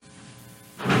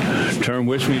Turn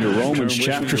with me to Romans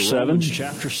chapter 7.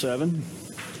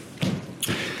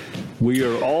 We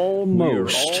are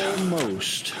almost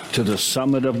to the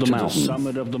summit of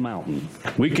the mountain.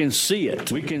 We can see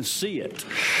it.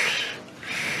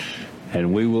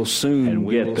 And we will soon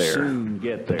get there.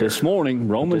 But this morning,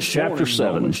 Romans chapter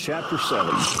 7.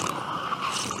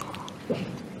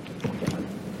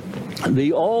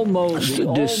 The almost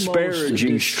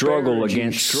disparaging struggle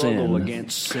against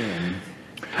sin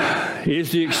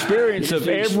is the experience of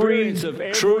every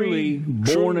truly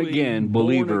born-again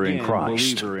believer in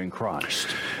Christ.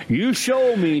 You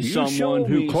show me someone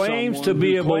who claims to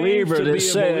be a believer that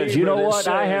says, you know what,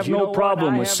 I have no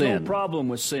problem with sin.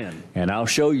 And I'll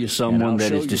show you someone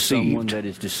that is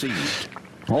deceived.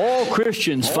 All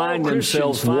Christians find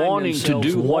themselves wanting to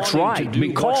do what's right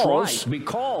because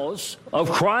of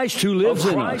Christ who lives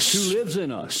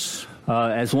in us.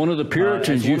 As one of the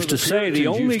Puritans used to say, the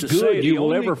only good you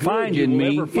will ever find in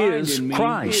me is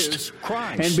Christ.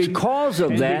 And because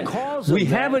of that, we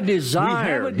have a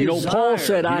desire. You know, Paul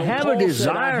said, I have a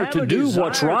desire to do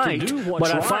what's right,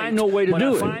 but I find no way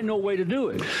to do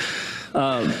it.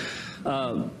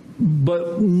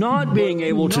 But not being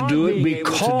able to do it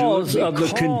because of the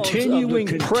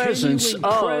continuing presence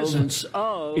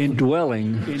of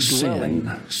indwelling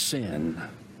sin.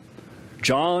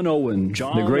 John Owen,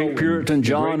 the great Puritan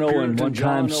John Owen, one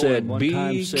time said,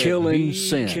 be killing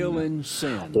sin,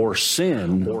 or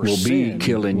sin will be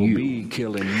killing you.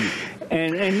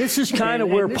 And this is kind of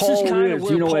where Paul is.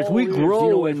 You know, as we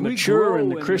grow and mature in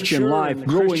the Christian life,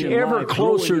 growing ever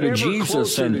closer to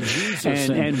Jesus and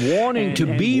wanting to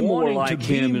be more like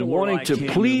Him and wanting to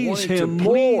please Him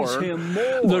more,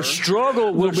 the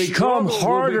struggle will become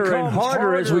harder and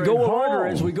harder as we go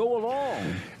along.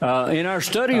 In our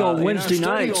study on Wednesday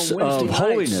nights of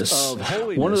holiness,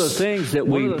 one of the things that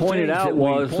we pointed out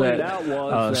was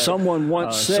that someone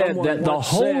once said that the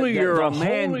holier a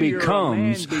man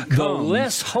becomes, the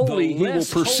less holy he will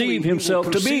perceive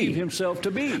himself to be.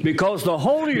 Because the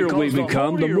holier we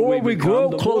become, the more we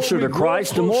grow closer to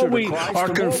Christ, the more we are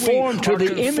conformed to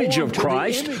the image of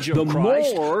Christ, the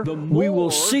more we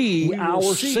will see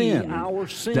our sin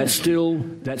that still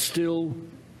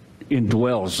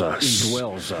indwells us.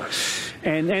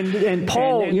 And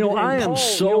Paul, you know, I am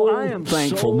so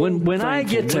thankful when I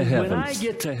get to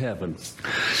heaven.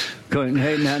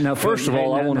 Hey, now, first of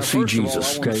all, I want to see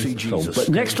Jesus. Okay, but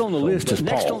next on the list is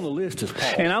Paul,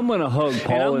 and I'm going to hug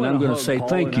Paul, and I'm going to say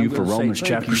thank you for Romans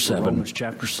chapter 7.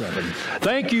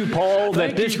 Thank you, Paul,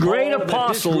 that this great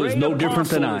apostle is no different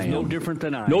than I am,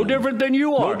 no different than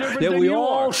you are. That we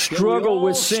all struggle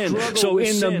with sin. So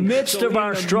in the midst of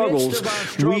our struggles,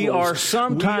 we are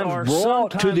sometimes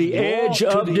brought to the edge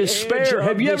of despair.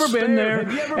 Have you ever been there?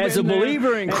 As a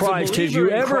believer in Christ, have you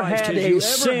ever had a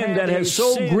sin that has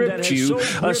so gripped you,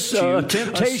 a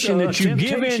temptation that you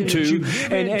give into,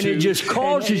 and it just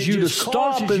causes you to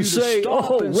stop and say,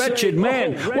 oh, wretched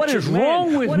man, what is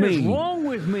wrong with me?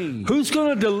 Who's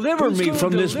going to deliver me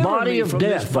from this body of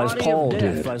death, as Paul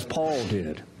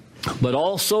did? But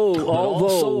also,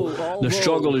 although the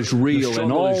struggle is real,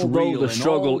 and although the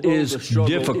struggle is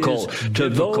difficult, to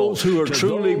those who are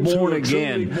truly born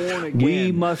again,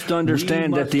 we must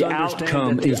understand that the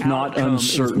outcome is not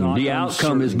uncertain. The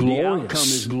outcome is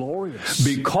glorious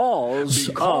because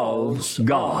of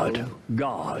God.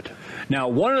 Now,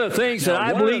 one of the things that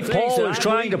I believe Paul is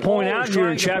trying to point out here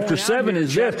in chapter 7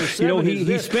 is this. You know,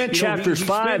 he spent chapters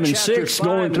 5 and 6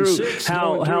 going through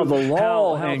how the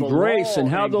law and grace and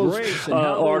how those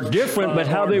are different, but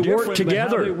how they work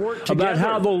together. About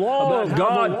how the law of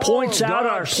God points out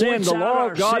our sin. The law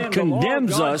of God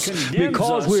condemns us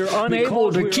because we are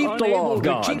unable to keep the law of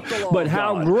God. But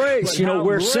how grace, you know,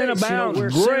 where sin abounds,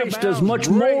 grace does much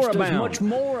more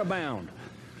abound.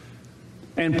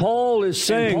 And Paul is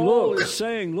saying, look,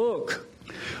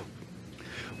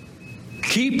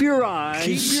 keep your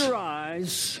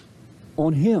eyes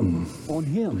on Him.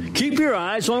 Keep your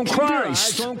eyes on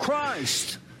Christ.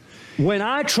 When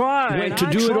I try to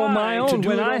do it on my own,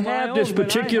 when I have this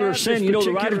particular sin, you know,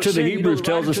 the writer to the Hebrews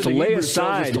tells us to lay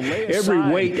aside every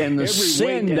weight and the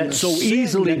sin that so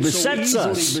easily besets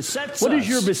us. What is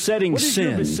your besetting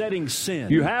sin?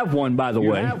 You have one, by the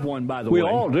way. We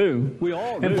all do.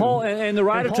 And Paul and the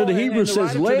writer to the Hebrews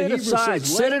says, lay it aside,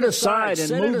 set it aside,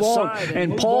 and move on.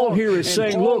 And Paul here is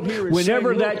saying, look,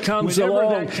 whenever that comes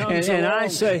along, and I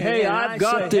say, hey, I've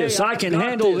got this, I can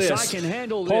handle this.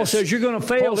 Paul says, you're going to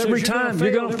fail every time.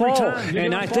 You're going to fall.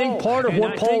 And I think part of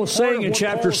what Paul is saying in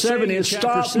chapter 7 is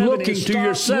stop looking to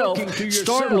yourself,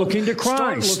 start looking to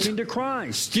Christ.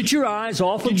 Get your eyes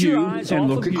off of you and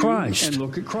look at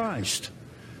Christ.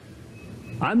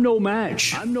 I'm no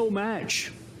match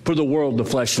for the world, the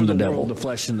flesh, and the devil.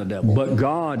 But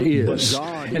God is.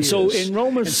 And so in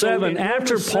Romans 7,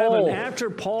 after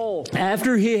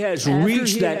he has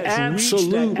reached that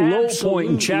absolute low point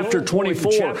in chapter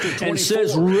 24 and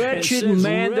says, "Wretched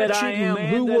man that I am,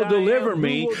 who will deliver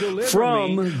me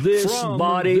from this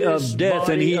body of death?"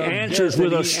 And he answers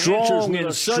with a strong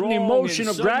and sudden emotion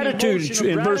of gratitude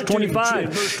in verse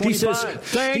 25. He says,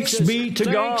 "Thanks be to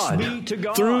God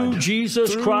through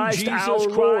Jesus Christ our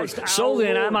Lord. So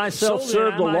then I myself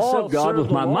serve the law of God with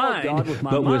my mind,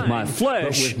 but with my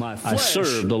flesh I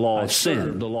serve the law of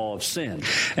sin."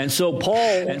 And so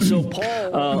Paul,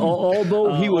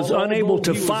 although he was unable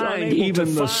to find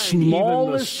even the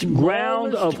smallest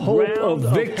ground of hope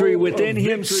of victory within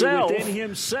himself,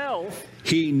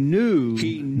 he knew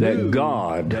that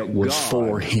God was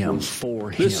for him.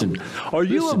 Listen, are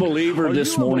you a believer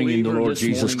this morning in the Lord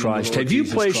Jesus Christ? Have you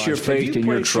placed your faith and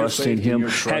your trust in Him?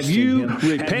 Have you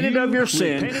repented of your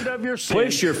sin,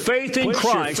 placed your faith in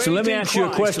Christ? And let me ask you a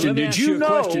question. Did you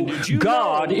know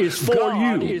God is for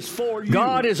you?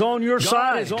 God is on your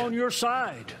side.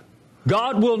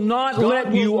 God will not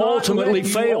let you ultimately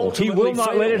fail. He will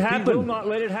not let it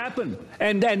happen.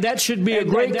 And that should be a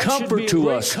great comfort to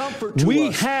us.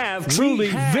 We have truly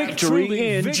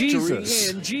victory in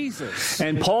Jesus.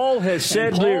 And Paul has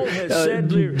said there,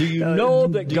 do you know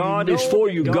that God is for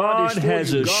you? God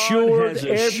has assured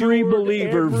every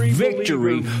believer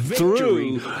victory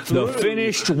through the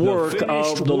finished work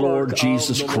of the Lord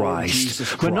Jesus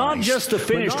Christ. But not just the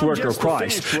finished work of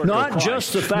Christ, not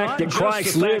just the fact that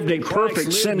Christ lived a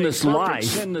perfect sinless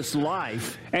life,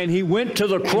 and He went to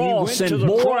the cross and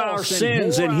bore our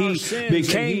sins, and He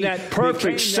became that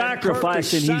perfect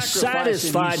sacrifice, and He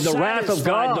satisfied the wrath of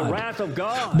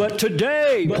God. But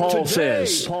today, Paul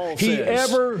says, He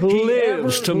ever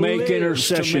lives to make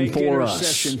intercession for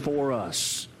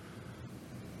us.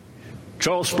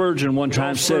 Charles Spurgeon one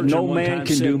time said, "No man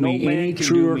can do me any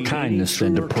truer kindness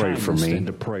than to pray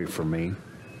for me."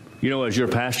 You know, as your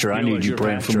pastor, I need you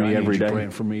praying for me every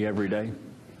day.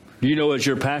 You know, as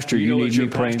your pastor, you need me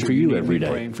praying for you every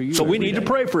day. So we need to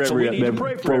pray for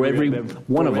every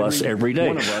one of us every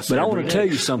day. But I want to tell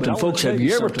you something, folks. Have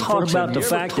you ever thought about the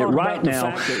fact that right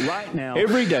now,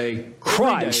 every day,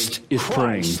 Christ is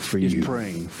praying for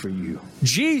you?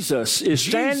 Jesus is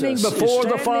standing before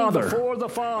the Father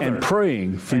and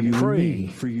praying for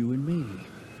you and me.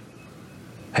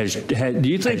 Do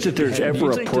you think that there's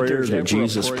ever a prayer that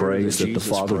Jesus prays that the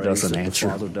Father doesn't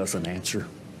answer?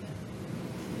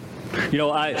 You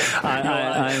know, I'm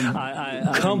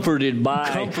comforted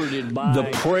by the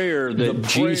prayer that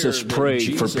Jesus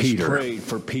prayed for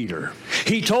Peter.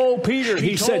 He told Peter,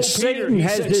 he said, "Satan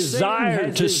has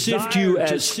desired to sift you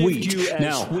as wheat."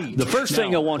 Now, the first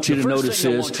thing I want you to notice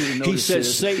is, he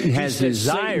says Satan has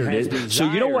desired it.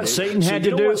 So you know what Satan had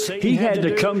to do? He had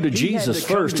to come to Jesus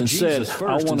first and said,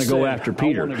 "I want to go after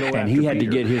Peter." And he had to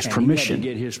get his permission.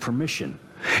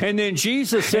 And then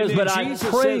Jesus says, "But I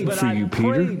prayed for you,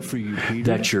 Peter,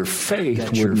 that your faith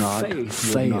would not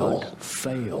fail."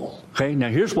 Okay, now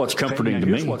here's what's comforting to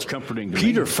me.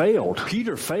 Peter failed,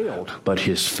 but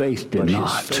his faith did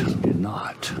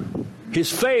not. His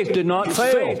faith did not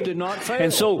fail.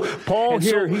 And so Paul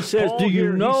here, he says, do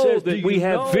you know that we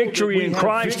have victory in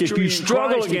Christ? If you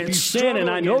struggle against sin, and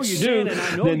I know you do,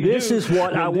 then this is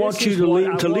what I want you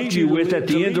to leave you with at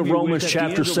the end of Romans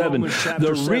chapter 7.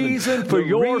 The reason for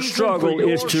your struggle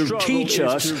is to teach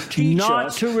us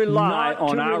not to rely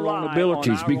on our own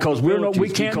abilities, because we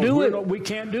can't do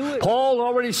it. Paul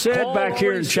already said back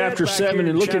here in chapter 7,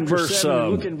 and look in verse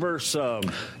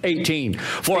 18,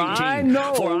 "For I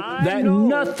know that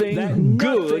nothing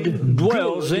good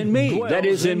dwells in me," that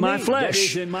is, in my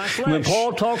flesh. When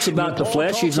Paul talks about the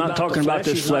flesh, he's not talking about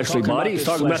this fleshly body. He's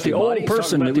talking about the old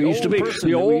person that we used to be,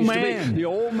 the old man,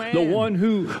 the one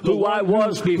who I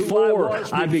was before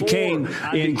I became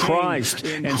in Christ.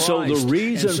 And so the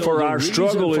reason for our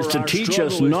struggle is to teach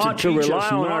us not to rely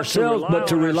on ourselves, but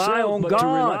to rely on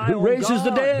God, who raises the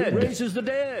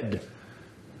dead.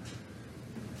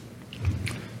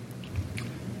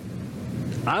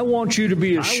 I want you to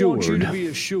be assured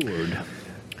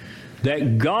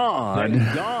that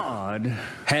God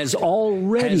has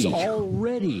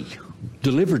already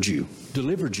delivered you.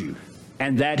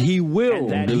 And that He will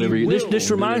deliver you. This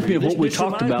reminds me of what we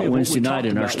talked about Wednesday night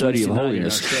in our study of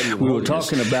holiness. We were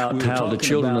talking about how the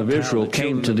children of Israel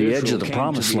came to the edge of the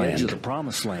promised land,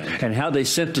 and how they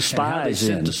sent the spies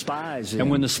in.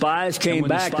 And when the spies came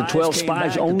back, the 12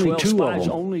 spies, only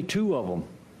two of them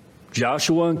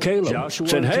Joshua and Caleb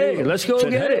said, hey, let's go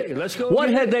get it. What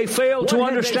had they failed to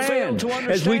understand?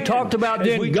 As we talked about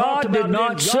then, God did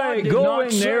not say, go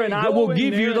in there and I will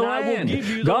give you the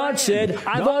land. God said,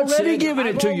 I've already given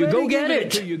it to you. Go get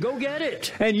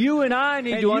it. And you and I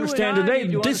need to understand today,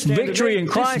 this victory in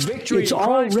Christ, it's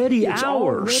already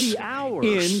ours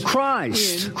in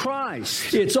Christ.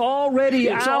 It's already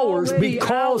ours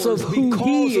because of who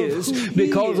He is,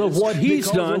 because of what He's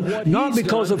done, not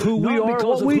because of who we are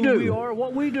or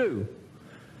what we do.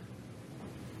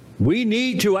 We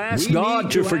need to ask God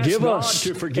to forgive us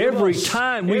every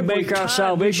time we make our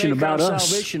salvation about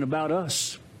us.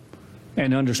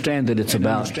 And understand that it's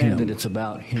about Him.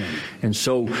 And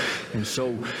so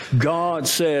God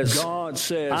says,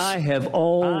 I have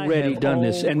already done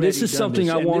this. And this is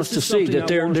something I want us to see, that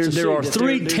there are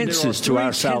three tenses to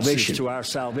our salvation.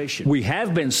 We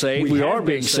have been saved, we are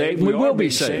being saved, and we will be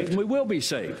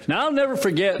saved. Now, I'll never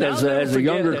forget as a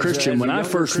younger Christian, when I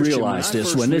first realized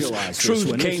this, when this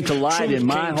truth came to light in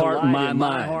my heart and my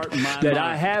mind, that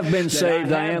I have been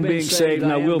saved, I am being saved,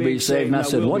 and I will be saved. And I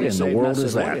said, what in the world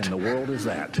is that? Is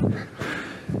that?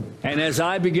 And as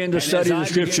I begin to study the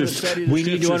Scriptures, we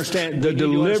need to understand the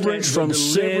deliverance from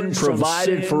sin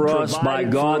provided for us by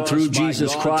God through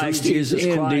Jesus Christ is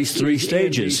in these three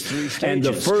stages. And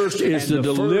the first is the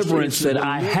deliverance that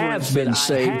I have been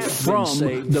saved from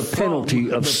the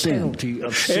penalty of sin.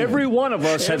 Every one of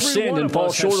us have sinned and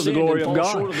fall short of the glory of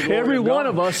God. Every one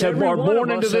of us are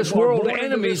born into this world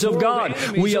enemies of God.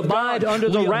 We abide under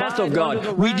the wrath of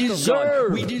God. We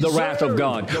deserve the wrath of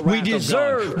God. We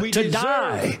deserve to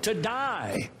die.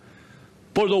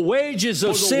 For the wages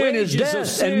of sin is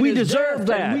death, and we deserve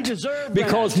that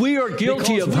because we are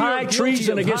guilty of high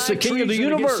treason against the King of the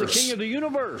universe.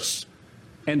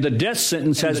 And the death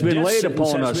sentence has been laid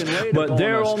upon us. But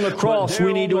there on the cross,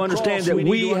 we need to understand that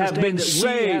we have been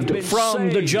saved from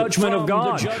the judgment of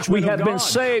God. We have been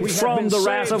saved from the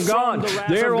wrath of God.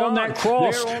 There on that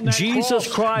cross,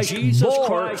 Jesus Christ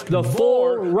bore the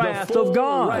full wrath of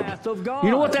God.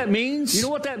 You know what that means?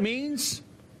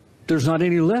 There's not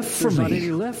any left for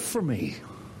me.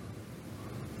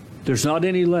 There's not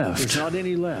any left.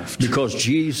 Because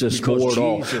Jesus bore it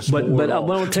all. But I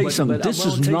want to tell you something. This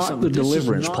is not the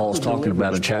deliverance Paul's talking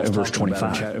about in verse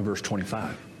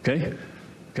 25. Okay?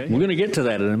 We're going to get to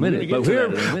that in a minute. But here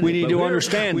we need to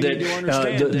understand that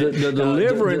the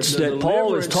deliverance that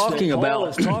Paul is talking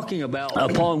about,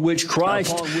 upon which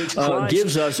Christ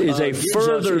gives us, is a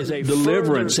further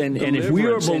deliverance. And if we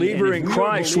are a believer in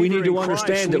Christ, we need to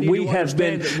understand that we have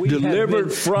been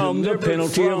delivered from the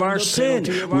penalty of our sin.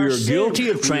 We are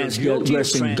guilty of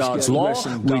transgressing God's law.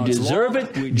 We deserve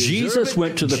it. Jesus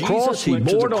went to the cross. He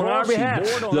bore it on our behalf.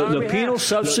 The penal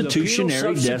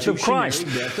substitutionary death of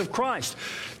Christ.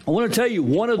 I want to tell you,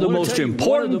 one of the most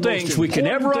important things we can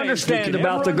ever understand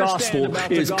about the gospel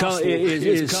is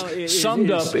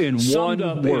summed up in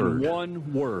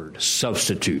one word: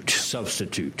 substitute.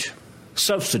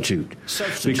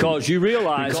 Because you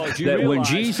realize that when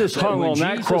Jesus hung on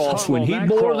that cross, when He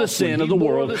bore the sin of the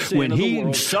world, when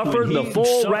He suffered the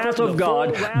full wrath of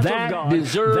God, that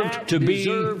deserved to be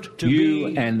you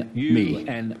and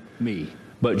me.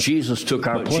 But Jesus took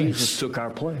our place.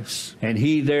 And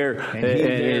He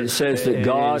it says that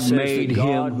God made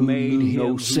Him who knew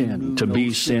no sin to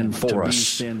be sin for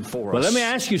us. But let me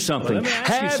ask you something.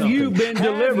 Have you been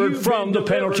delivered from the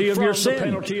penalty of your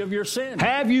sin?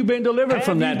 Have you been delivered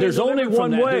from that? There's only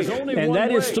one way, and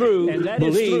that is through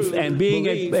belief and being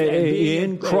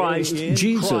in Christ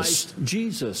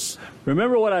Jesus.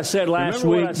 Remember what I said last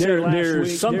week?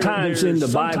 There's sometimes in the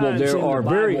Bible there are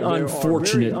very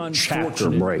unfortunate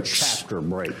chapter breaks.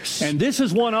 And this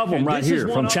is one of them right here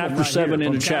from chapter 7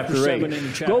 into chapter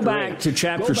 8. Go back to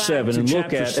chapter 7 and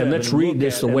look at, and let's read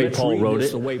this the way Paul wrote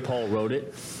it.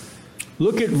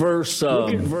 Look at verse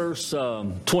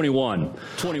 21.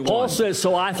 Paul says,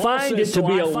 so I find it to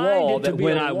be a law that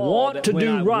when I want to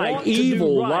do right,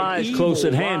 evil lies close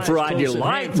at hand, for I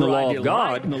delight in the law of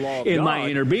God in my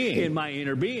inner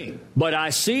being. But I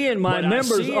see in my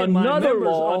members another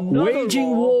law,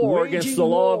 waging war against the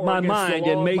law of my mind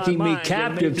and making me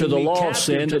captive to the law of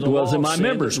sin that dwells in my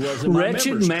members.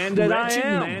 Wretched man that I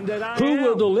am, who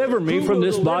will deliver me from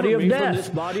this body of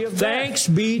death? Thanks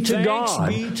be to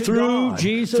God through through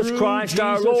Jesus Christ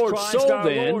our Lord. So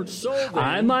then,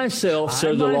 I myself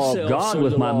serve the law of God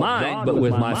with my mind, but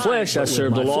with my flesh I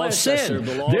serve the law of sin.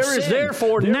 There is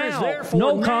therefore now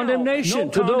no condemnation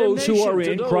to those who are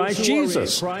in Christ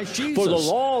Jesus. For the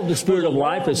law of the Spirit of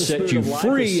life has set you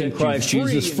free in Christ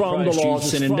Jesus from the law of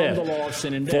sin and death.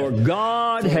 For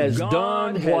God has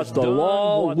done what the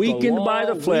law, weakened by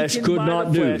the flesh, could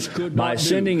not do, by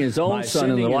sending His own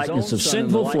Son in the likeness of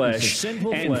sinful flesh,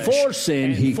 and for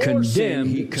sin He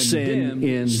condemned sin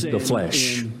in the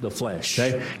flesh.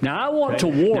 Okay? Now I want to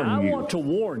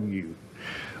warn you.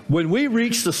 When we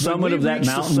reach the summit of that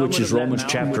mountain, which is Romans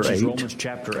chapter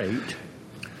 8,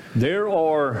 there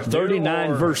are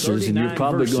 39 verses, and you're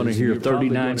probably going to hear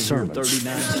 39 sermons.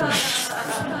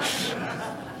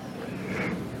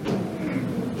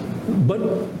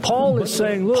 But Paul is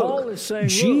saying, look,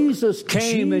 Jesus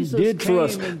came and did for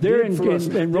us. There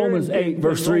in Romans 8,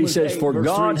 verse 3 says, for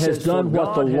God has done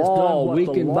what the law,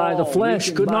 weakened by the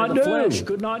flesh, could not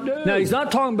do. Now, he's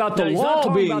not talking about the law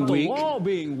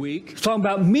being weak. He's talking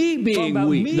about me being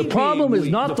weak. The problem is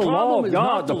not the law of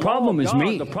God. The problem is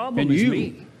me and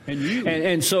you.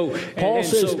 And so Paul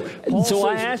says, so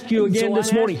I ask you again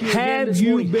this morning, have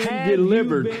you been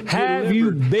delivered? Have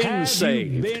you been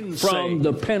saved from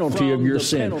the penalty of your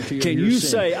sin? Can you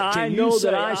say, I know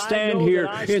that I stand here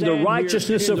in the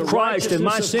righteousness of Christ and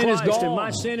my sin is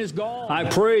gone? I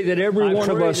pray that every one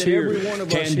of us here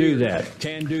can do that.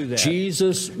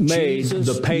 Jesus made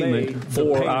the payment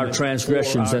for our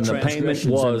transgressions, and the payment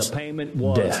was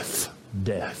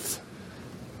death.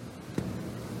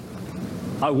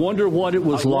 I wonder what it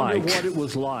was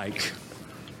like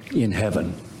in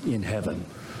heaven.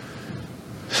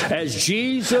 As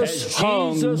Jesus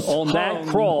hung on that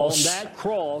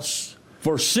cross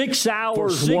for 6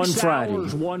 hours one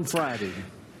Friday,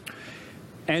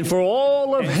 and for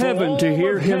all of heaven to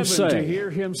hear Him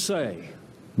say,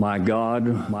 my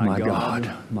God, my God,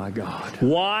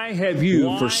 why have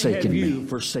you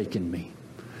forsaken me?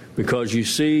 Because you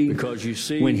see,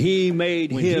 when He made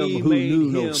Him who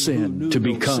knew no sin to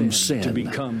become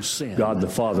sin, God the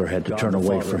Father had to turn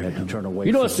away from Him.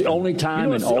 You know, it's the only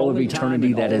time in all of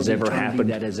eternity that has ever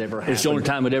happened. It's the only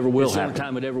time it ever will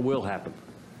happen.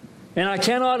 And I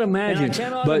cannot imagine,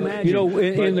 but you know,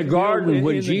 in the garden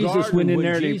when Jesus went in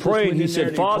there and He prayed, He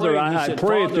said, Father, I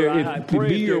pray if it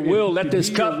be your will, let this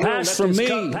cup pass from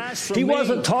me. He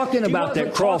wasn't talking about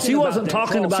that cross. He wasn't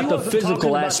talking about the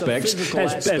physical aspects,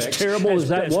 as terrible as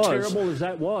that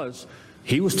was.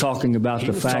 He was talking about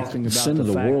the fact that the sin of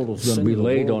the world was going to be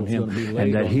laid on Him,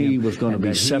 and that He was going to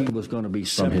be separate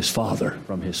from His Father.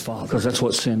 Because that's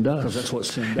what sin does.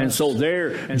 And so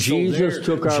there, Jesus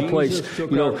took our place. You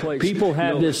know, people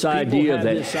have this idea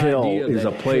that hell is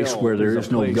a place where there is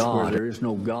no God.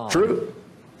 True.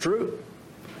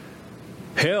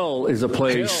 Hell is a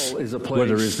place where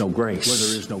there is no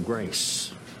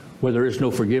grace. Where there is no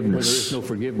forgiveness,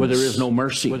 where there is no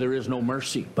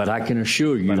mercy. But I can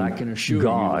assure you,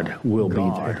 God will be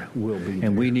there.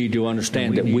 And we need to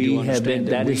understand that we have been,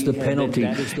 that is the penalty,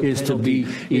 is to be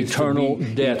eternal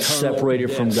death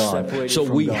separated from God. So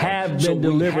we have been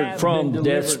delivered from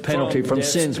death's penalty, from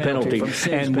sin's penalty,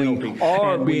 and we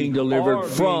are being delivered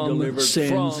from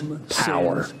sin's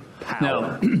power.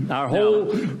 Now, our whole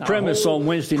premise on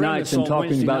Wednesday nights in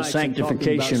talking about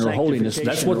sanctification or holiness,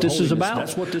 that's what this is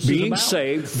about. Being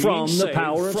saved from the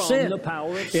power of sin.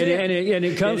 And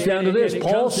it comes down to this.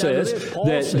 Paul says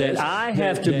that I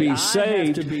have to be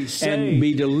saved and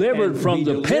be delivered from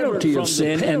the penalty of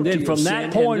sin, and then from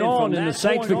that point on in the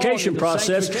sanctification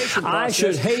process, I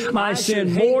should hate my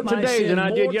sin more today than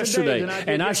I did yesterday.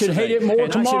 And I should hate it more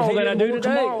tomorrow than I do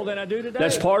today.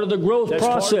 That's part of the growth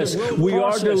process. We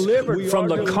are delivered from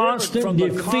the constant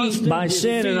defeat by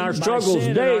sin and our struggles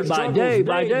day by day.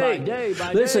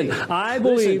 Listen, I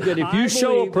believe that if you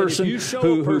show a person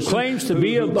who claims to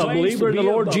be a believer in the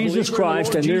Lord Jesus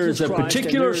Christ, and there is a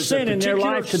particular sin in their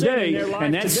life today,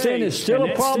 and that sin is still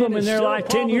a problem in their life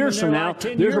 10 years from now,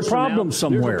 there's a problem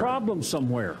somewhere.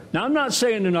 Now, I'm not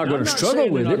saying they're not going to struggle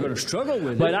with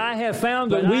it, but I have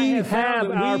found that we have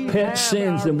our pet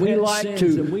sins, and we like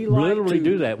to literally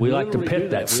do that. We like to pet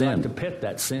that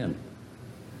sin.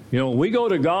 You know, we go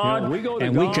to God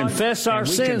and we confess our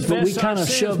sins, but we kind of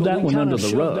shove that one under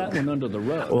the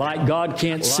rug. Like God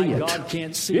can't see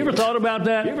it. You ever thought about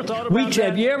that?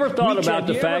 Have you ever thought about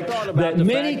the fact that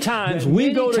many times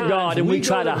we go to God and we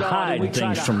try to hide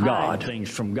things from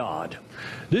God?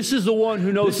 This is the one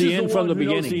who knows the end from the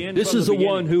beginning. This is the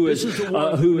one who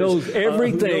knows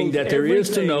everything that there is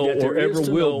to know or ever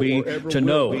will be to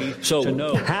know.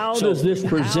 So how does this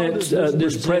present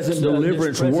this present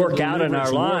deliverance work out in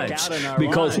our lives?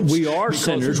 Because we are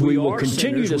sinners, we will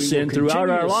continue to sin throughout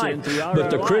our life. But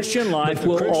the Christian life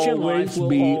will always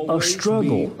be a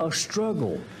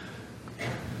struggle.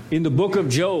 In the book of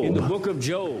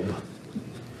Job,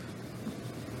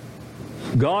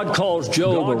 God calls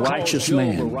Job a righteous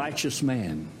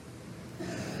man.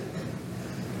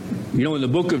 You know, in the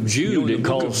book of Jude, it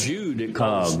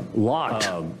calls Lot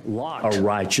a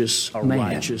righteous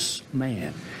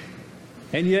man.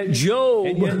 And yet Job,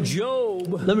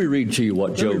 let me read to you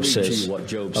what Job says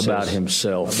about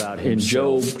himself. In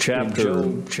Job chapter,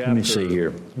 let me see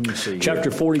here. Chapter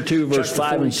 42, verse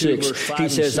 5 and 6, he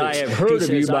says, I have heard of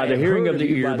you by the hearing of the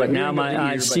ear, but now my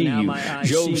eyes see you.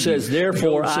 Job says,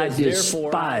 therefore I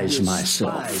despise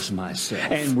myself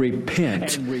and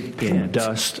repent in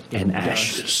dust and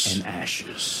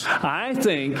ashes. I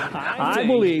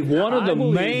believe one of the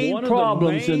main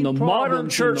problems in the modern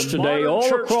church today, all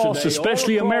across, especially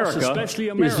America,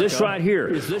 is this right here.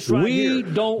 We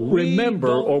don't remember,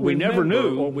 or we never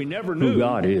knew who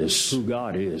God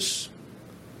is.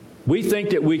 We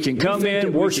think that we can come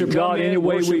in, worship God any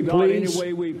way we please.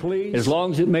 As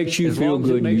long as it makes you feel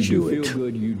good,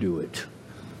 you do it.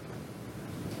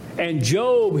 And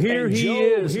Job, here he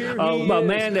is, a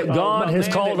man that God has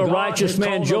called a righteous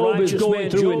man. Job is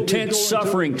going through intense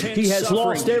suffering. He has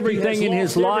lost everything in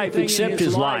his life except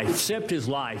his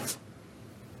life.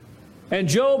 And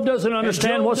Job doesn't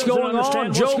understand what's going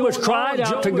on. Job has cried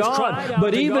out to God.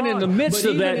 But even in the midst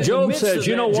of that, Job says,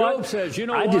 you know what?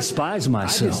 I despise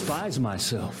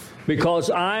myself. Because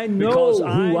I know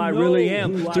who I really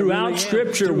am. Throughout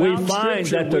Scripture, we find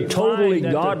that the totally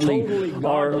godly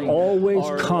are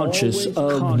always conscious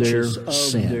of their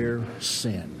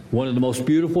sin. One of the most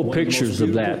beautiful pictures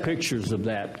of that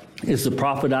is the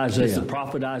prophet Isaiah.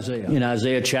 In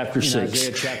Isaiah chapter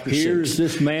 6. Here's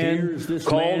this man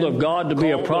called of God to be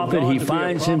a prophet. He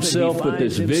finds himself with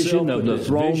this vision of the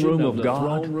throne room of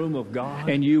God.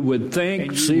 And you would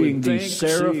think, seeing these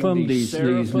seraphim, these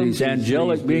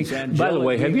angelic beings. By the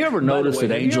way, have you ever noticed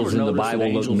that angels in the Bible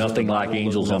look nothing like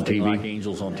angels on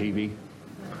TV?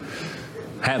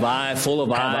 Have eyes full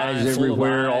of eyes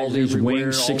everywhere, all these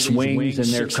wings, 6 wings, and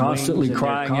they're constantly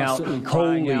crying out,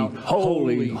 holy,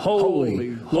 holy,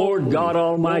 holy, Lord God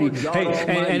Almighty. Hey,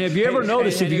 and have you ever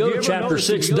noticed, if you go to chapter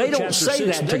 6, they don't say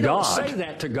that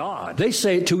to God. They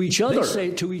say it to each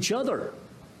other.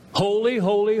 Holy,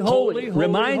 holy, holy,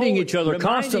 reminding each other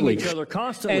constantly.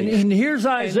 And here's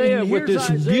Isaiah with this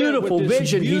beautiful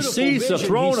vision. He sees the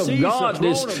throne of God,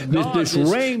 this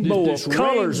rainbow of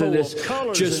colors, and this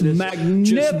just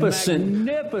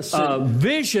magnificent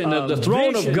vision of the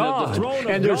throne of God.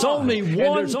 And there's only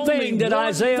one thing that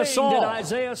Isaiah saw.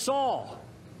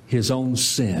 His own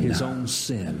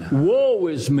sin. Woe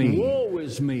is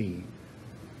me.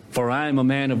 For I am a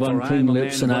man of unclean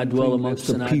lips, and I dwell amongst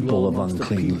the people of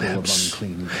unclean lips.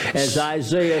 As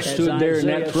Isaiah stood there in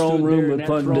that throne room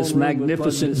upon this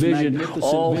magnificent vision,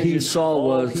 all he saw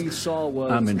was,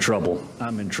 I'm in trouble.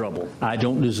 I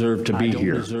don't deserve to be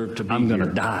here. I'm going to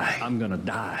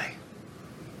die.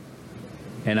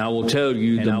 And I will tell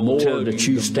you, the more that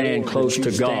you stand close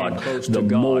to God, the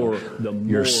more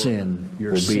your sin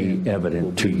will be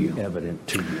evident to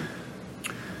you.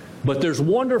 But there's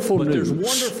wonderful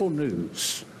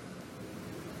news.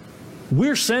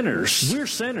 We're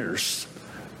sinners.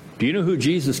 Do you know who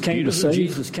Jesus came to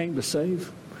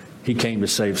save? He came to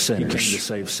save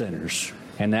sinners.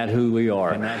 And that's who we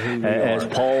are. As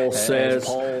Paul says,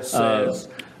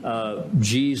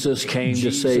 Jesus came to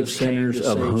save sinners,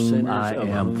 of whom I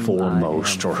am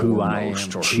foremost, or who I am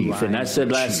chief. And I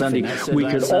said last Sunday, we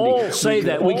could all say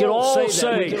that. We could all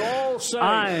say,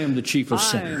 I am the chief of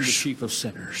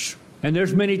sinners. And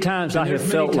there's many times I have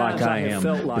felt like I am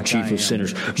the chief of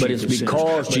sinners. But it's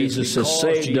because Jesus has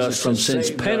saved us from sin's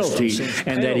penalty,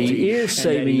 and that He is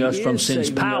saving us from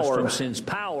sin's power,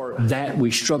 that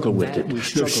we struggle with it.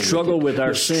 The struggle with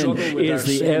our sin is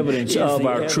the evidence of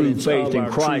our true faith in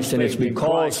Christ, and it's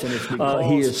because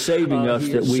He is saving us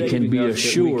that we can be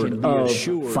assured of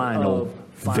final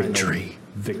victory.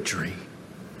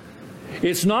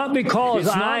 It's not because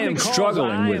I am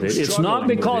struggling with it. It's not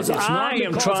because I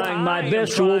am trying my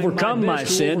best to overcome my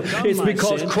sin. It's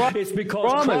because Christ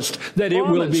promised that it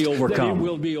will be overcome.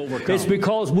 It's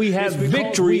because we have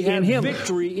victory in Him.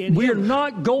 We're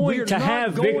not going to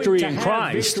have victory in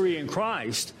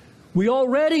Christ We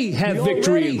already have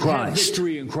victory in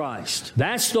Christ.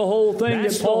 That's the whole thing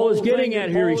that Paul is getting at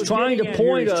here. He's trying to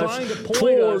point us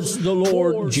towards the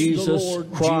Lord Jesus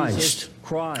Christ.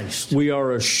 We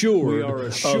are assured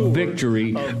of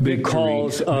victory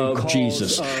because of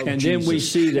Jesus. And then we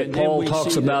see that Paul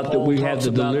talks about that we have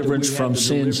the deliverance from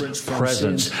sin's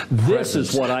presence. This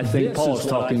is what I think Paul is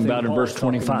talking about in verse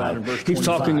 25. He's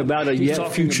talking about a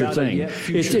yet future thing.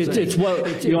 It's what,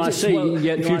 I say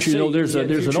yet future. There's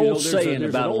an old saying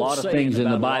about a lot of things in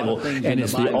the Bible, and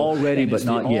it's the already but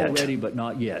not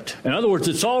yet. In other words,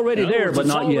 it's already there but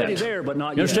not yet. You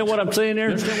understand what I'm saying there?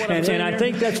 And I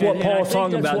think that's what Paul's talking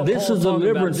about. This is the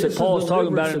deliverance that Paul is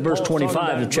talking about in verse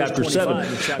 25 of chapter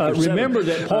 7. Remember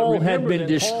that Paul had been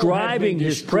describing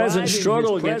his present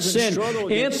struggle against sin,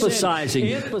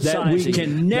 emphasizing that we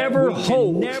can never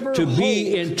hope to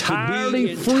be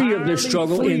entirely free of this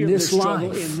struggle in this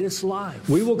life.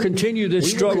 We will continue this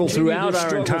struggle throughout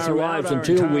our entire lives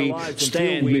until we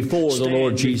stand before the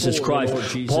Lord Jesus Christ.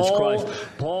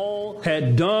 Paul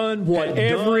had done what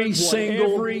every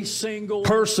single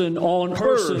person on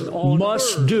earth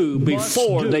must do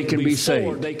before they can be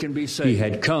saved. He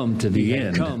had come to the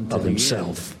end of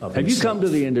himself. Have you come to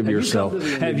the end of yourself?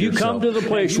 Have you come to the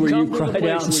place where you cried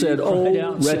out and said,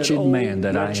 "Oh, wretched man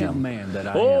that I am.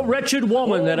 Oh, wretched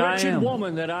woman that I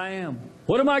am.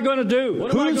 What am I going to do?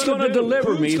 Who's going to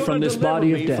deliver me from this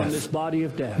body of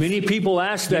death?" Many people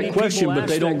ask that question, but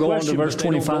they don't go on to verse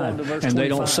 25, and they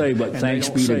don't say, "But thanks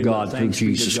be to God through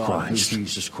Jesus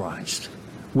Christ."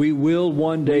 We will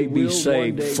one day be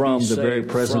saved from the very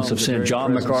presence of sin.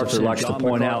 John MacArthur likes to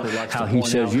point out how he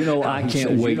says, I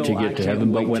can't wait to get to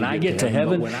heaven, but when I get to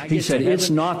heaven, he said, it's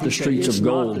not the streets of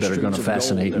gold that are going to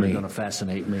fascinate me.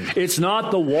 It's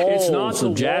not the walls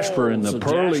of jasper and the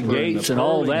pearly gates and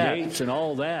all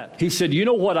that. He said, you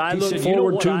know what I look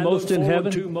forward to most in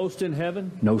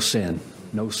heaven? No sin.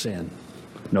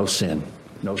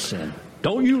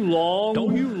 Don't you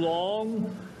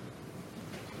long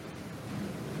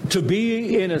to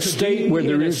be in a state where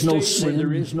there is no sin?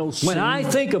 When I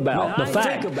think about the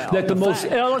fact that the most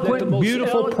eloquent,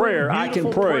 beautiful prayer I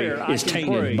can pray is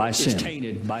tainted by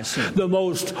sin. The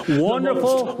most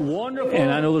wonderful,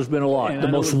 and I know there's been a lot, the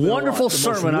most wonderful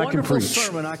sermon I can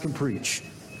preach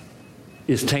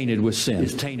is tainted with sin.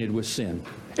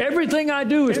 Everything I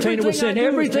do is tainted with sin.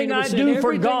 Everything I do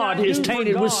for God is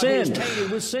tainted with sin.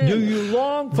 Do you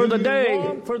long for the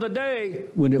day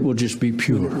when it will just be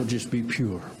pure?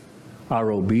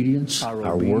 Our obedience,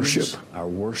 our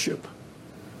worship,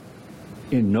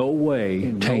 in no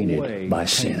way tainted by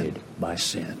sin.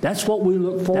 That's what we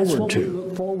look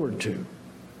forward to.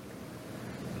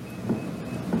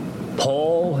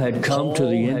 Paul had come to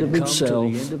the end of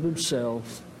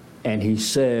himself, and he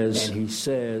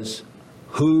says,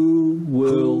 who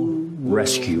will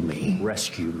rescue me?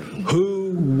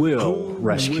 Who will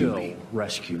rescue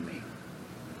me?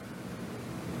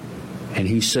 And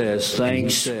he says,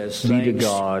 thanks be to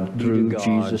God through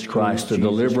Jesus Christ. The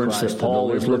deliverance that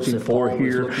Paul is looking for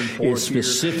here is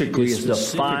specifically the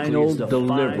final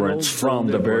deliverance from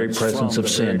the very presence of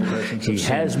sin. He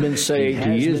has been saved,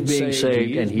 he is being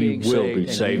saved, and he will be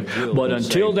saved. But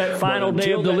until that final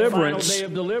day of deliverance,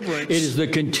 it is the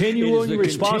continuing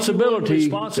responsibility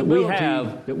that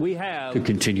we have to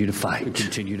continue to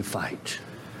fight.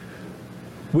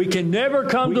 We can never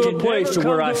come to a place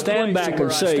where I stand back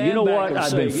and say, you know what,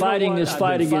 I've been fighting this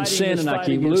fight against sin, and I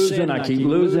keep losing, I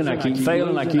keep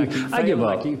failing, I give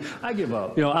up.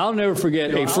 I'll never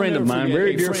forget a friend of mine,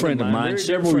 very dear friend of mine,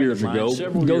 several years ago,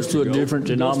 goes to a different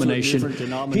denomination.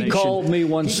 He called me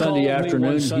one Sunday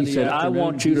afternoon, he said, I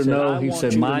want you to know, he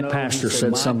said, my pastor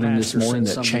said something this morning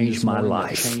that changed my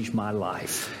life.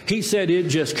 He said,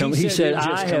 he said,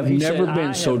 I have never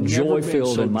been so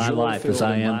joy-filled in my life as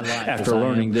I am after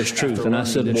learning this truth. And I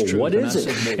said, well, what is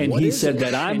it? And he said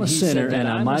that I'm a sinner and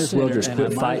I might as well just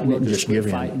quit fighting it and just give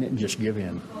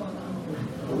in.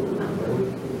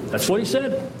 That's what he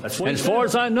said. And as far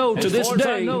as I know, to this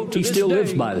day, he still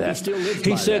lives by that.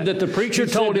 He said that the preacher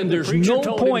told him there's no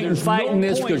point in fighting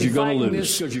this because you're going to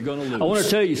lose. I want to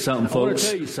tell you something,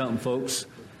 folks.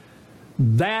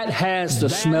 That has the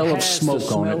smell of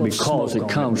smoke on it because it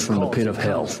comes from the pit of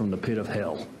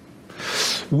hell.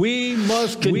 We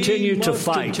must continue to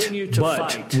fight,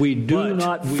 but we do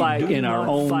not fight in our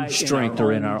own strength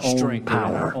or in our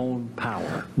own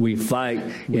power. We fight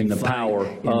in the power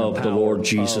of the Lord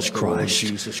Jesus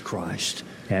Christ.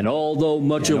 And although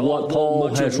much of what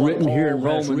Paul has written here in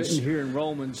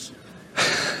Romans,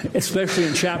 especially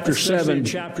in chapter 7,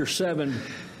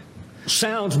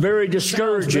 sounds very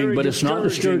discouraging, but it's not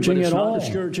discouraging at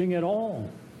all.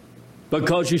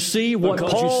 Because you see, what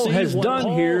Paul has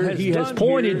done here, he has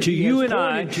pointed to you and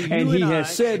I, and he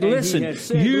has said,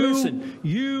 listen,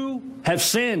 you have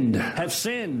sinned.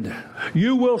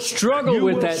 You will struggle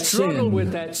with that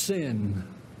sin.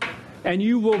 And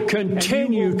you will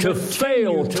continue to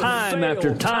fail time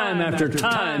after time after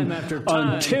time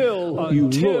until you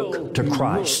look to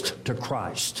Christ.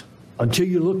 Until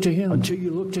you look to Him.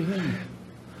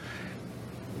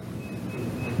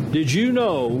 Did you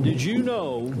know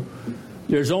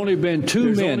there's only been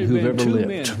two men who've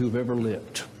ever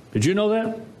lived? Did you know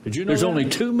that? There's only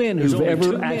two men who've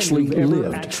ever actually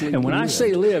lived. And when I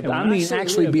say lived, I mean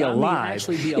actually be alive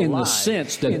in the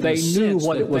sense that they knew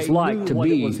what it was like to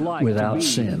be without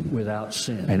sin.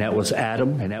 And that was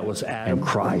Adam and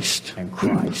Christ.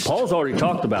 Paul's already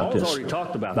talked about this,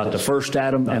 about the first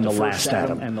Adam and the last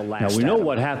Adam. Now we know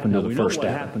what happened to the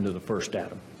first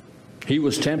Adam. He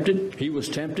was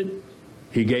tempted.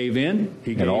 He gave in,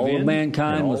 and all of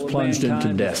mankind was plunged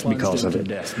into death because of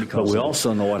it. But we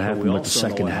also know what happened with the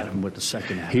second Adam.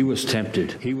 He was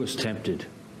tempted.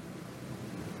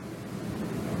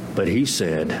 But he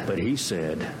said,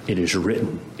 it is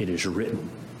written.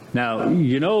 Now,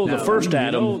 you know, the first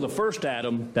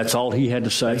Adam, that's all he had to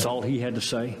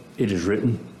say. It is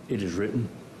written.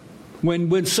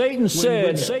 When Satan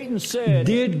said,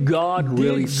 did God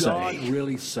really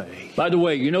say? By the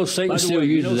way, you know Satan still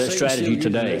uses that strategy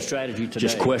today.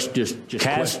 Just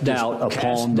cast doubt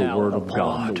upon the Word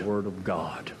of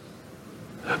God.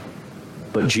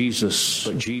 But Jesus,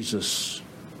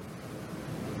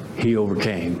 He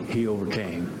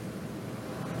overcame.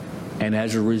 And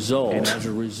as a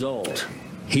result,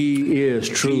 He is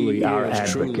truly our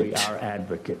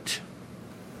advocate.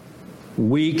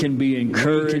 We can be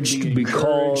encouraged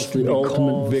because the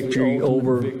ultimate victory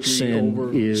over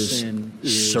sin is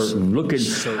certain. Look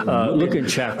in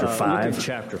chapter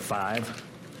 5.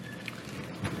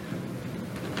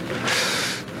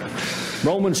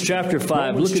 Romans chapter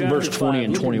 5, look at verse 20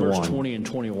 and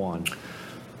 21.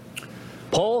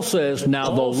 Paul says, now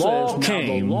the law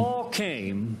came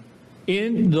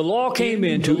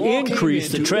in to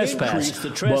increase the trespass,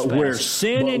 but where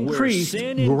sin increased,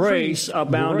 grace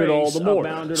abounded all the more.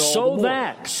 So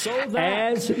that,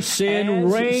 as sin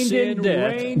reigned in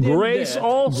death, grace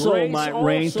also might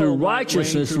reign through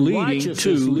righteousness, leading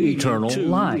to eternal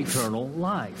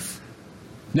life.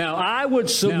 Now, I would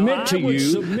submit to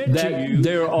you that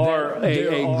there are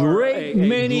a great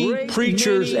many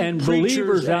preachers and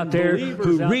believers out there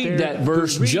who read that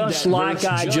verse just like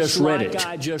I just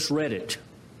read it.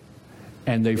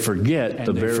 And they forget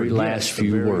the very last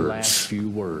few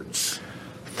words.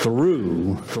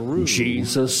 Through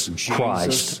Jesus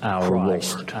Christ our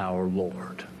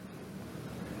Lord.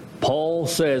 Paul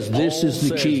says this is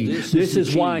the key. This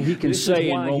is why he can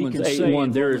say in Romans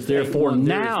 8:1, there is therefore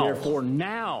now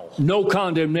no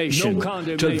condemnation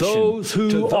to those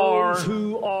who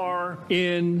are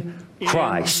in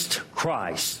Christ.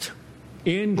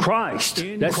 In Christ.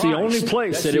 That's the only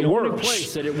place that it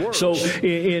works. So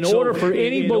in order for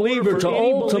any believer to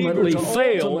ultimately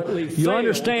fail, you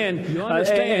understand,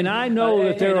 and I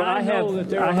know that I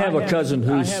have a cousin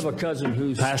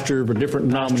who's pastor of a different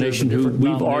denomination who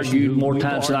we've argued more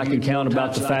times than I can count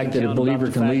about the fact that a believer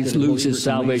can lose his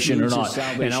salvation or not.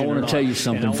 And I want to tell you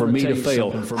something. For me to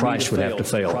fail, Christ would have to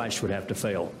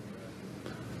fail.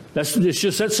 It's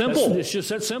just that simple.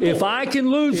 If I can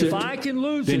lose it,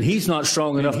 then He's not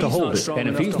strong enough to hold it. And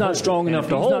if He's not strong enough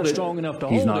to hold it,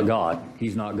 He's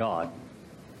not God.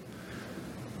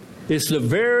 It's the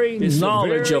very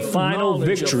knowledge of final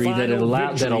victory that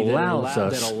allows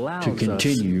us to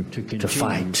continue to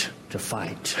fight.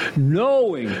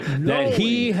 Knowing that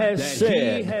He has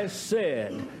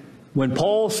said, when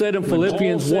Paul said in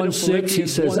Philippians 1:6, he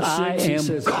says, I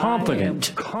am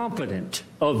confident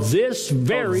of this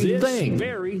very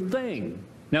thing.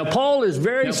 Now, Paul is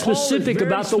very specific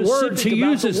about the words he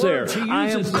uses there. I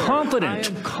am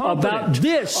confident about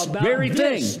this very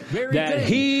thing, that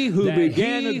He who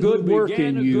began a good work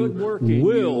in you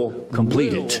will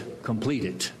complete it.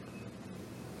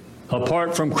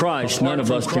 Apart from Christ, none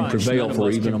of us can prevail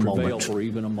for even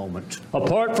a moment.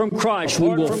 Apart from Christ, we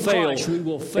will fail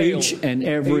each and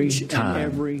every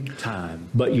time.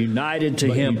 But united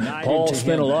to Him, Paul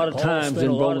spent a lot of times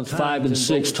in Romans 5 and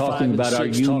 6 talking about our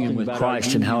union with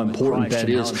Christ and how important that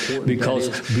is, because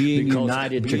being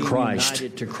united to Christ,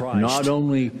 not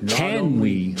only can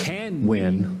we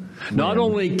win, not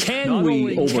only can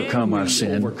we overcome our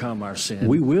sin,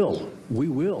 we will.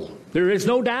 There is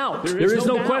no doubt. There is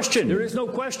no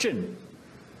question.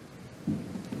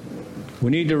 We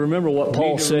need to remember what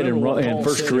Paul said in 1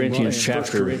 Corinthians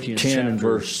chapter 10 and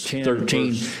verse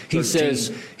 13. He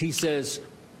says,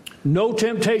 no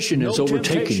temptation is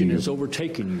overtaking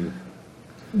you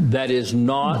that is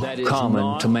not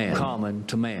common to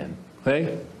man.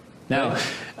 Okay? Now,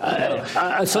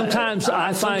 sometimes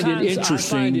I find it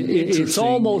interesting. It's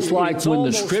almost like when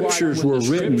the Scriptures were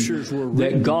written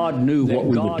that God knew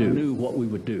what we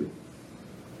would do.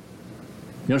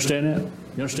 You understand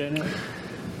that?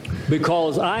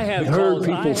 Because I have heard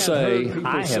people say,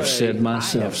 I have said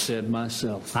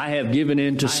myself. I have given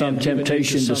in to some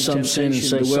temptation, to some sin, and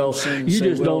say, well, you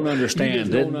just don't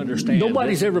understand it.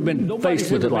 Nobody's ever been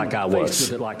faced with it like I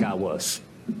was.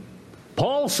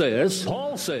 Paul says,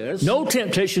 no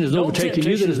temptation is overtaking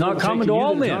you that is not common to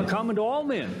all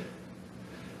men.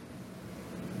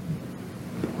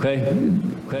 Okay?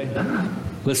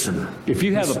 Listen, if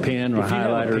you have a pen or a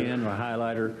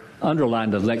highlighter,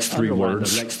 underline the next three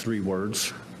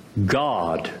words.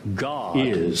 God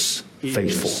is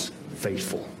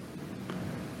faithful.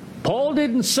 Paul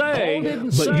didn't say,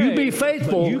 but you be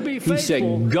faithful. He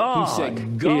said, God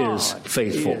is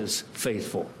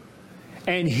faithful.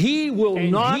 And He will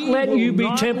not let you be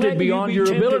tempted beyond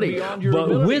your ability.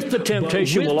 But with the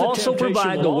temptation will also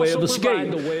provide the way of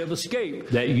escape,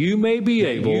 that you may be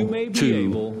able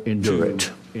to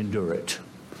endure it.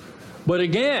 But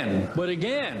again,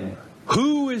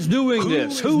 who is doing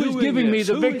this? Who is giving me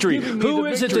the victory? Who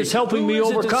is it that's helping me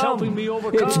overcome?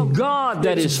 It's God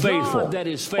that is faithful.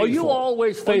 Are you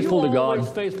always faithful to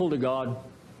God?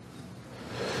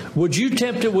 Would you be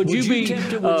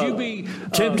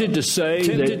tempted to say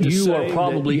that you are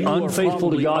probably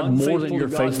unfaithful to God more than you're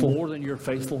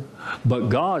faithful? But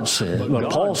Paul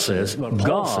says,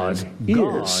 God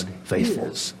is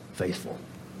faithful.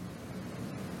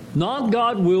 Not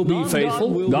God will be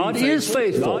faithful. God is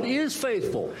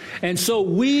faithful. And so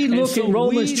we look at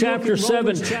Romans chapter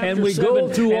 7 and we go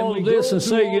through all of this and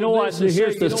say, you know what,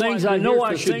 here's the things I know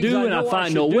I should do and I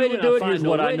find no way to do it. Here's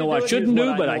what I know I shouldn't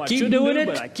do, but I keep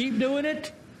doing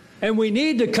it. And we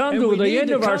need to come to the end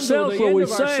of ourselves where we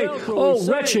say, oh,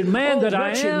 wretched man that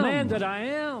I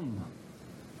am.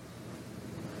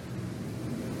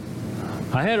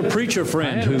 I had a preacher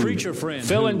friend who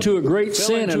fell into a great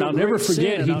sin, and I'll never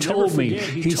forget, he told me,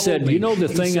 he said, you know the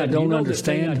thing I don't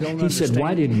understand? He said,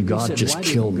 why didn't God just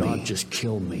kill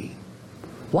me?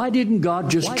 Why didn't God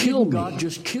just kill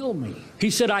me? He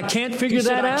said, I can't figure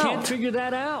that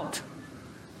out.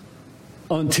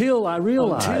 Until I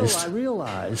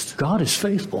realized God is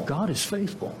faithful.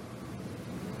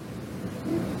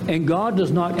 And God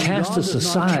does not cast us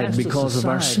aside because of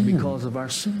our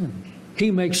sin. He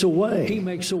makes a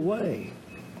way.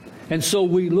 And so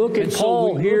we look at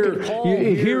Paul here.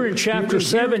 Here in chapter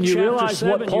 7, you realize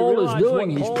what Paul is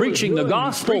doing. He's preaching the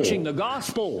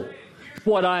gospel.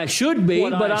 What I should be,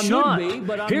 but I'm not.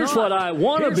 Here's what I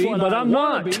want to be, but I'm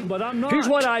not. Here's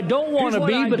what I don't want to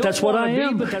be, but that's what I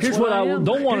am. Here's what I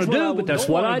don't want to do, but that's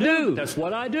what I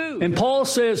do. And Paul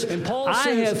says, I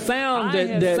have found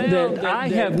that I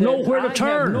have nowhere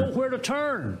to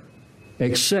turn.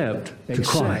 Except to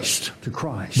Christ.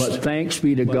 But thanks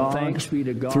be to God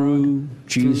through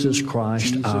Jesus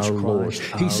Christ our Lord.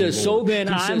 He says, so then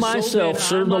I myself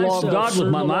serve the law of God with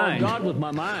my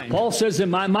mind. Paul says, in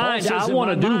my mind, I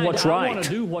want to do what's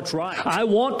right. I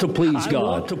want to please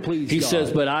God. He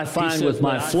says, but I find with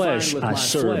my flesh I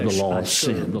serve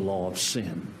the law of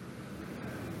sin.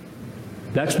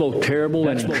 That's both terrible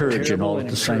and encouraging all at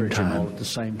the same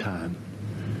time.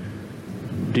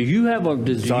 Do you have a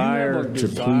desire to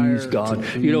please God?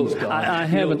 You know, I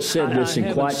haven't said this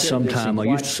in quite some time. I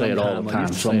used to say it all the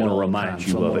time, so I'm going to remind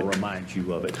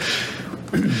you of it.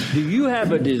 Do you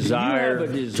have a desire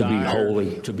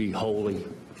to be holy?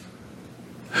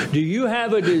 Do you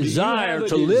have a desire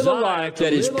to live a life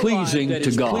that is pleasing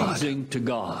to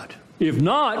God? If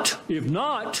not,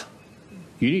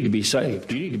 you need to be saved.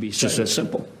 Just that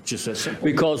simple.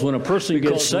 Because when a person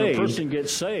gets saved,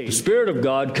 the Spirit of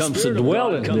God comes to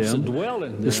dwell in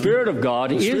them. The Spirit of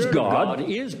God is God,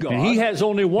 and He has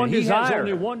only one desire,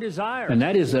 and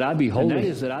that is that I be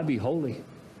holy.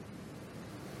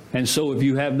 And so if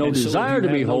you have no desire to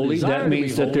be holy, that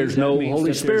means that there's no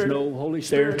Holy Spirit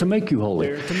there to make you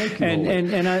holy.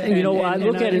 And I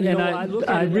look at it and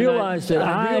I realize that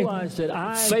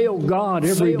I fail God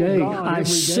every day. I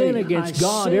sin against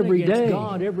God every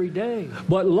day.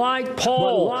 But like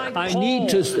Paul, I need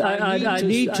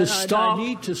to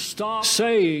stop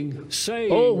saying,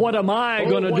 oh, what am I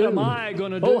going to do?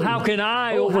 Oh, how can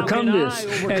I overcome this?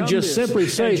 And just simply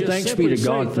say, thanks be to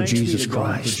God for Jesus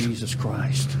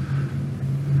Christ.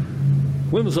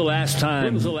 When was the last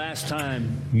time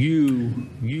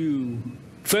you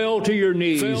fell to your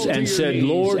knees and said,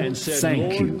 Lord,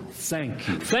 thank you.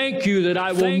 Thank you that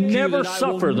I will never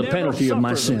suffer the penalty of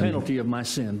my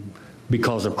sin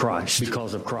because of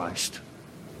Christ.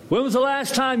 When was the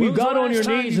last time you got on your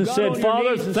knees and said,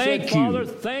 Father, thank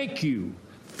you.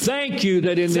 Thank you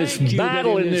that in this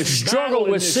battle, in this struggle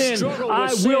with sin,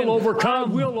 I will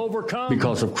overcome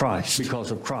because of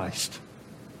Christ.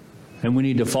 And we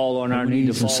need to fall on our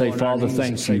knees and say, Father,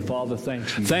 thank you.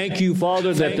 Thank you,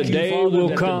 Father, that the day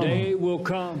will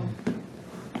come.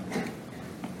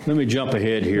 Let me jump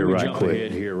ahead here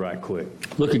right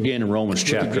quick. Look again in Romans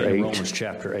chapter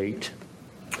 8.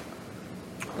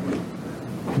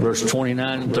 Verse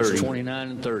 29 and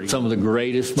 30. Some of the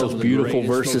greatest, most beautiful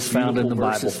verses found in the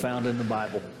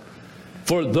Bible.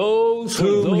 For those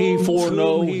whom he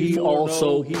foreknow, he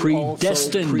also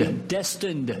predestined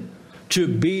to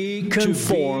be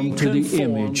conformed to the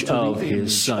image of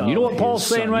his Son. You know what Paul's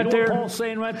saying right there?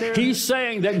 He's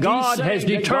saying that God has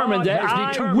determined that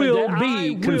I will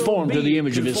be conformed to the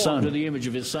image of his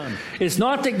Son. It's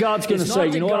not that God's going to say,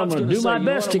 you know what, I'm going to do my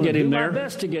best to get him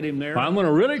there. I'm going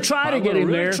to really try to get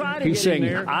him there. He's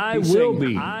saying, I will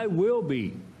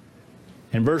be.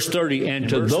 In verse 30, and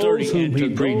to those whom he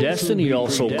predestined, he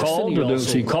also called. To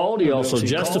those he called, he also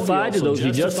justified. To those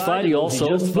he justified, he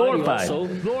also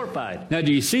glorified. Now,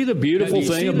 do you see the beautiful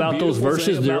thing about those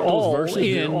verses? They're all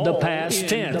in the past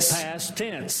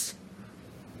tense.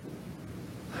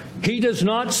 He does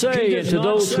not say, and to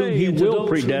those whom he will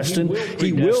predestine,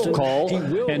 he will call,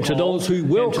 and to those who he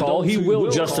will call, he will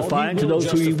justify, and to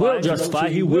those who he will justify,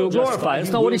 he will glorify.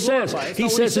 That's not what he says. He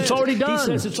says it's already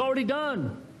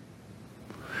done.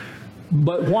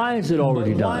 But why is it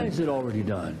already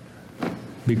done?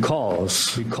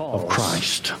 Because of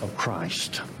Christ.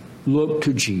 Look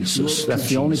to Jesus. That's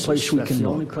the only place we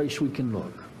can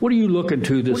look. What are you looking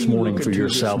to this morning for your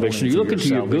salvation? Are you looking to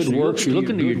your good works? Are you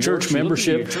looking to your church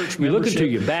membership? Are you looking to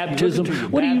your baptism?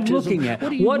 What are you looking at?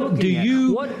 What do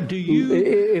you,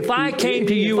 if I came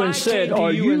to you and said,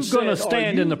 are you going to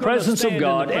stand in the presence of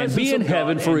God and be in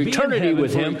heaven for eternity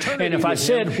with Him? And if I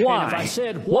said, why?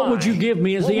 What would you give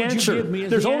me as the answer?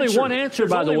 There's only one answer,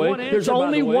 by the way. There's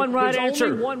only one right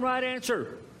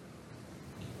answer.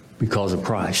 Because of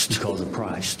Christ.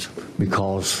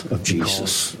 Because of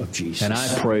Jesus. And I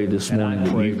pray this morning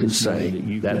that you can say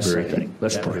that very thing.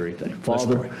 Let's pray.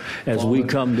 Father, as we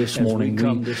come this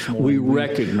morning, we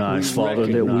recognize, Father,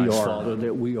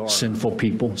 that we are sinful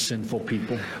people.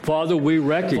 Father, we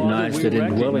recognize that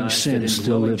indwelling sin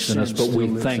still lives in us, but we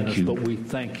thank you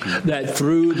that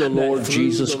through the Lord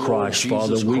Jesus Christ,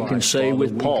 Father, we can say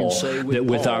with Paul that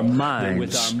with our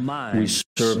minds we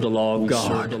serve the law of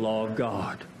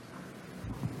God.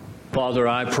 Father,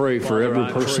 I pray for every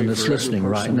person that's listening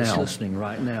right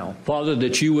now. Father,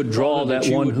 that you would draw that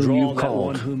one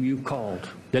whom you called.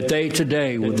 That they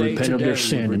today would repent of their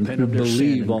sin and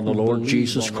believe on the Lord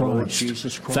Jesus Christ.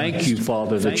 Thank you,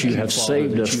 Father, that you have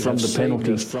saved us from the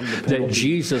penalty, that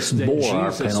Jesus bore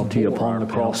our penalty upon the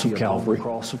cross of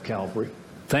Calvary.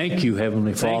 Thank you,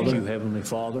 Heavenly Father,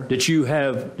 that you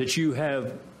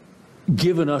have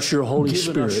given us your Holy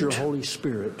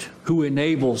Spirit, who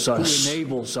enables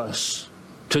us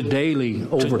to daily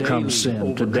overcome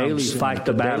sin, to daily fight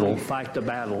the battle.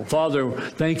 Father,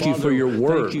 thank you for your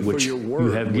word, which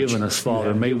you have given us,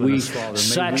 Father. May we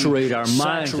saturate our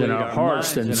minds and our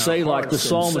hearts and say like the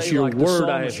psalmist, your word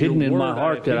I have hidden in my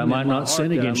heart that I might not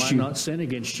sin against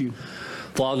you.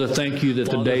 Father, thank you that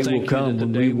the day will come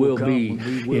when we will be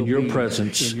in your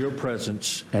presence,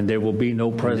 and there will be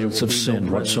no presence of sin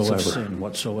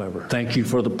whatsoever. Thank you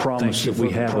for the promise that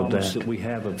we have of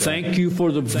that. Thank you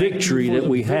for the victory that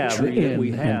we have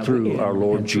in and through our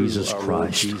Lord Jesus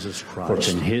Christ. For it's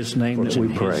in His name that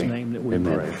we pray.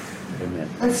 Amen.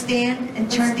 Let's stand and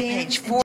turn to page 4.